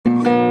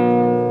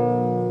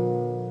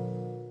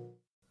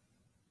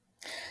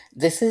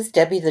This is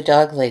Debbie the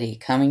Dog Lady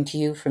coming to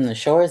you from the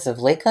shores of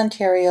Lake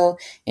Ontario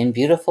in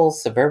beautiful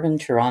suburban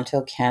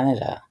Toronto,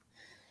 Canada.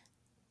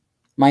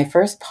 My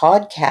first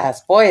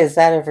podcast, boy, is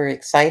that ever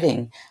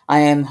exciting. I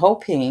am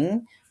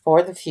hoping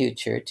for the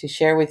future to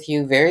share with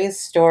you various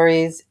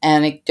stories,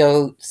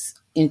 anecdotes,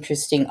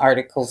 interesting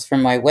articles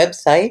from my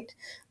website,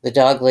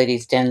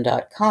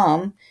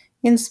 thedogladysden.com,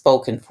 in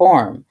spoken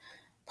form.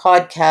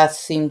 Podcasts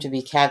seem to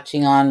be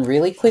catching on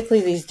really quickly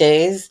these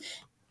days,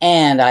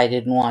 and I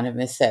didn't want to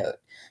miss out.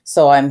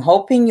 So I'm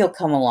hoping you'll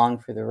come along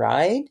for the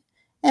ride,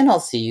 and I'll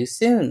see you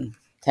soon.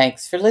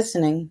 Thanks for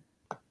listening.